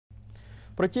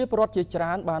ប្រជាពលរដ្ឋជាច្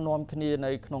រើនបាននាំគ្នា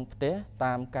នៅក្នុងផ្ទះ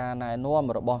តាមការណែនាំ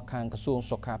របស់ខាងក្រសួង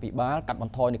សុខាភិបាលកាត់ប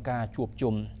ន្ថយនៃការជួប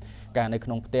ជុំការនៅក្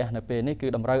នុងផ្ទះនៅពេលនេះគឺ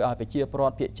តម្រូវឲ្យប្រជាពលរ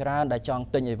ដ្ឋភាគច្រើនដែលចង់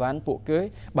ទិញអីវ៉ាន់ពួកគេ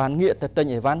បានងាកទៅទិញ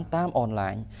អីវ៉ាន់តាមអនឡា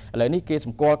ញឥឡូវនេះគេស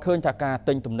ម្គាល់ឃើញថាការ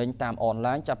ទិញទំនិញតាមអន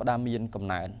ឡាញចាប់ផ្ដើមមានកំ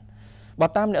ណើនបើ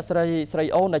តាមអ្នកស្រី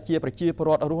អូនដែលជាប្រជាពលរ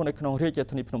ដ្ឋរស់នៅក្នុងរាជ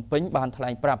ធានីភ្នំពេញបានថ្លែ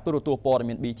ងប្រាប់ទូរទស្សន៍ព័ត៌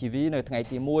មាន BTV នៅថ្ងៃ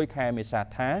ទី1 ខែមេសា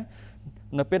ថា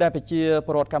នៅពេលដែលប្រជាព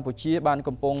លរដ្ឋកម្ពុជាបាន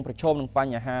កំពុងប្រឈមនឹងប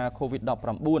ញ្ហា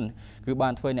COVID-19 គឺបា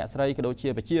នធ្វើអ្នកស្រីក៏ដូចជា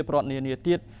ប្រជាពលរដ្ឋនានា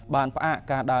ទៀតបានផ្អាក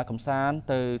ការដើរកម្សាន្ត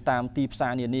ទៅតាមទីផ្សា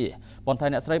រនានាប៉ុន្តែ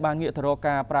អ្នកស្រីបានងាកទៅរក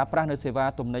ការប្រើប្រាស់នៅសេវា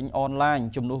ទំនិញអនឡាញ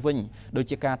ជំនួសវិញដូច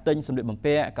ជាការទិញសម្លៀកបំ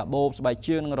ពាក់កាបូបស្បែក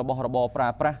ជើងនិងរបស់របរប្រើ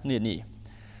ប្រាស់នានា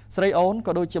ស្រីអូន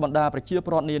ក៏ដូចជាបណ្ដាប្រជាព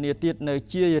លរដ្ឋនានាទៀតនៅ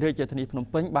ជាយរាជធានីភ្នំ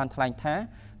ពេញបានថ្លែងថា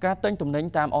ការទិញទំនិញ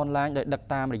តាមអនឡាញដែលដឹក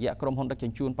តាមរយៈក្រុមហ៊ុនដឹកជ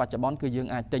ញ្ជូនបច្ចុប្បន្នគឺយើង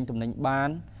អាចទិញទំនិញបា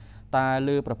នតែ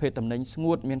លើប្រភេទទំនិញស្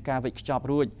ងួតមានការវេចខ្ចប់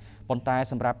រួចប៉ុន្តែ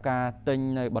សម្រាប់ការទិញ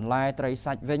នៅបន្លែត្រី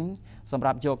សាច់វិញសម្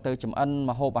រាប់យកទៅចម្អិន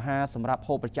ម្ហូបអាហារសម្រាប់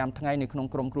ហូបប្រចាំថ្ងៃនៅក្នុង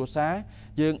ក្រុមគ្រួសារ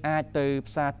យើងអាចទៅ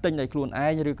ផ្សារទិញដោយខ្លួនឯ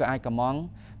ងឬក៏អាចកម្មង់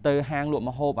ទៅហាងលក់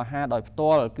ម្ហូបអាហារដោយផ្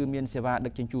ទាល់គឺមានសេវាដឹ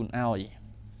កជញ្ជូនឲ្យ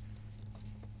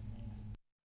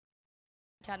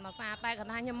ច្រើនមកសារតែគាត់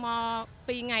ថាខ្ញុំមក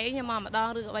2ថ្ងៃខ្ញុំមកម្ដង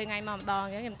ឬក៏3ថ្ងៃមកម្ដងអ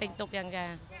ញ្ចឹងខ្ញុំទិញទុកយ៉ាងចា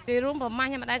ពីរួមប្រមាណ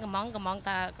ខ្ញុំមិនដែរកម្មង់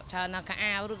តែច្រើនណាកា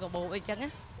អាវឬក៏បោអីចឹងណា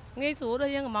ងាយស្រួលដូច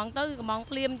យើងកម្មង់ទៅកម្មង់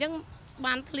ភ្លាមអញ្ចឹង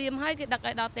បានភ្លាមហើយគេដឹក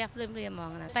ឲ្យដល់ផ្ទះភ្លាមហ្ម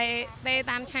ងណាតែ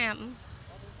តាមឆាប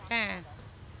ចា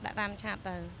ដាក់តាមឆាប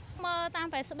ទៅមើលតាម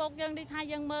Facebook យើងដូចថា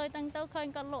យើងមើលទាំងទៅឃើញ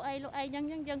គាត់លក់អីអញ្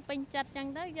ចឹងយើងពេញចិត្តអញ្ចឹង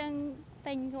ទៅយើង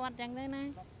ទិញគាត់អញ្ចឹងទៅណានិ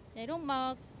យាយរួមម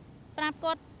កប្រាប់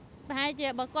គាត់ប្រហែលជា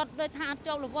បើគាត់ដូចថាអត់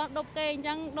ជាប់លវាស់ដប់គេអញ្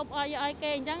ចឹងដប់ឲ្យគេ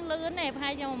អញ្ចឹងលឿនទេប្រហែ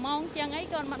លជា1ម៉ោងជាងអី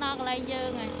គាត់មកដល់កន្លែងយើង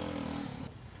ហើយ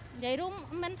និយាយរួម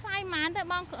មិនថ្លៃប៉ុន្មានទេ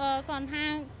បងគាត់ថា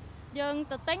យើង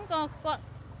ទៅទិញក៏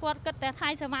គាត់គិតតែថ្លៃ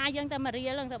សេវាយើងតែ1រៀ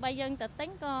លហ្នឹងតែបើយើងទៅទិញ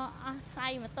ក៏អស់ថ្លៃ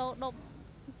ម៉ូតូដប់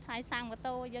ថ្លៃសាំងម៉ូ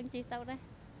តូយើងជិះទៅដែរ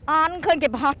អនឃើញគេ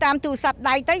បង្ហោះតាមទូរស័ព្ទ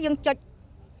ដៃទៅយើងចុច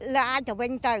លើអាចទៅវិ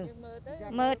ញទៅ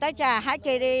មើលទៅចាហើយ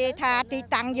គេថាទី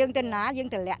តាំងយើងទៅណាយើង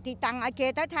តម្លាក់ទីតាំងឲ្យគេ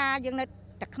ទៅថាយើងនៅ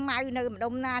តែខ្មៅនៅម្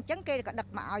ដុំណាអញ្ចឹងគេក៏ដឹក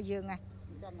មកឲ្យយើងហ្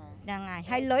នឹង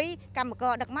ហើយលុយកម្មក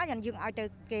រដឹកមកយើងឲ្យទៅ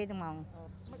គេទៅហ្មង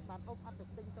មិនបានអុំអត់ទៅ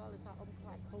ទិញតលសារអុំខ្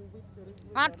លាចកូវីដ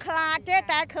អត់ខ្លាចទេ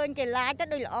តែឃើញគេឡាយទៅ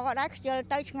ដូចល្អដែរខ្ជិល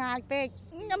ទៅឆ្ងាយពេក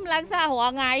ខ្ញុំឡើងសាររា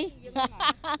ល់ថ្ងៃ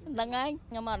ហ្នឹងហើយ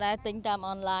ខ្ញុំអត់ដែរទិញតាម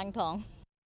អនឡាញផង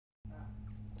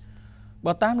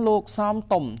បើតាមលោកសំ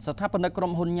តុំស្ថាបនិកក្រុ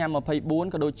មហ៊ុនញ៉ាំ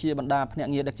24ក៏ដូចជាបណ្ដាភ្នាក់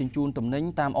ងារដឹកជញ្ជូនទំនិញ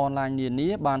តាមអនឡាញនានា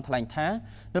បានថ្លែងថា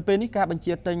នៅពេលនេះការបញ្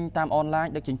ជាទិញតាមអនឡាញ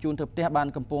ដឹកជញ្ជូនទៅផ្ទះបាន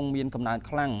កំពុងមានកំណើន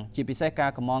ខ្លាំងជាពិសេសការ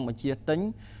កម្មង់បញ្ជាទិញ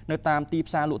នៅតាមទី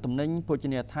ផ្សារលក់ទំនិញភោជ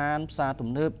នីយដ្ឋានផ្សារទំ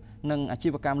នើបនិងអាជី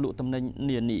វកម្មលក់ទំនិញ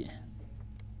នានា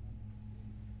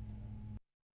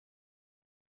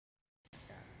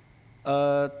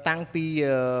តាំងពី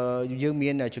យើងមា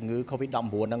នជំងឺ COVID-19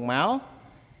 ហ្នឹងមក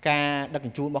ការដឹកជ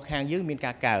ញ្ជូនរបស់ខាងយើងមាន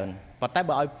ការកើនប៉ុន្តែ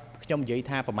បើឲ្យខ្ញុំនិយាយ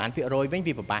ថាប្រមាណភាគរយវិញ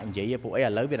វាពិបាកនិយាយពួកអីឥ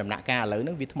ឡូវវាដំណាក់កាលឥឡូវហ្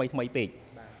នឹងវាថ្មីពេក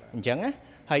អញ្ចឹងណា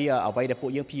ហើយអ្វីដែលពួ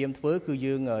កយើងព្យាយាមធ្វើគឺ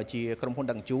យើងជាក្រុមហ៊ុន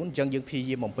ដឹកជញ្ជូនអញ្ចឹងយើងព្យា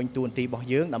យាមបំពេញតួនាទីរបស់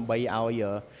យើងដើម្បីឲ្យ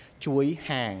ជួយ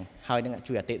ហាងហើយនឹង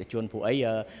ជួយអតិថិជនពួកអី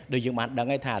ដូចយើងបានដឹង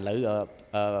ហើយថាឥឡូវ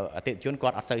អតិថិជនគា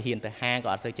ត់អត់សូវហ៊ានទៅហាងគា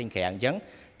ត់អត់សូវចេញក្រៅអញ្ចឹ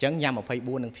ងញ៉ាំ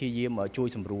24នឹងព្យាយាមជួយ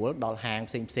សម្រួលដល់ហាង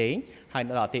ផ្សេងហើយ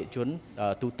ដល់អតិថិជន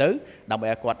ទូទៅដើម្បី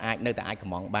ឲ្យគាត់អាចនៅតែអាចក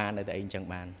ម្មង់បាននៅតែអីអញ្ចឹង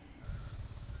បាន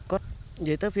គាត់និ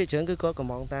យាយទៅភាគច្រើនគឺគាត់កម្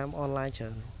មង់តាមអនឡាញច្រើ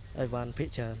នអីវ៉ាន់ភាគ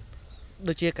ច្រើន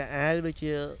ដូចជាកាអាវដូច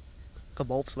ជាកា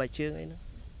បូបស្បែកជើងអីហ្នឹង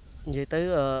និយាយទៅ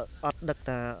អត់ដឹក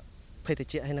តាភេទ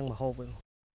ជ្ជៈហើយនឹងម្ហូបវិញ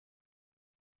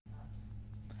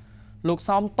លោក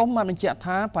សំតុំបានបញ្ជាក់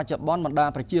ថាបច្ចុប្បន្នបណ្ដា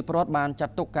ប្រជាពលរដ្ឋបានចា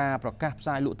ត់ទុកការប្រកាសផ្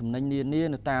សាយលក់ទំនិញនានា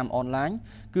នៅតាមអនឡាញ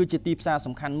គឺជាទីផ្សារ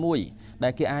សំខាន់មួយដែ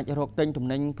លគេអាចរកទិញទំ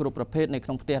និញគ្រប់ប្រភេទនៅក្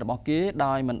នុងផ្ទះរបស់គេ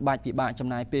ដោយមិនបាច់ពិបាកចំ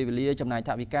ណាយពេលវេលាចំណាយថ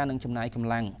វិកានិងចំណាយកម្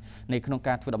លាំងនៅក្នុង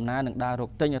ការធ្វើដំណើរនិងដើររក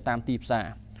ទិញនៅតាមទីផ្សារ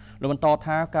លោកបន្ត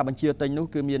ថាការបញ្ជាទិញនោះ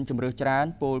គឺមានជម្រើសច្រើន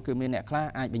ពលគឺមានអ្នកខ្លះ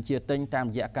អាចបញ្ជាទិញតាម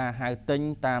រយៈការហៅទិញ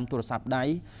តាមទូរស័ព្ទដៃ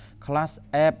Class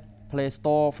App Play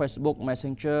Store Facebook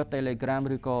Messenger Telegram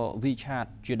ឬក៏ WeChat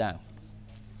ជាដើម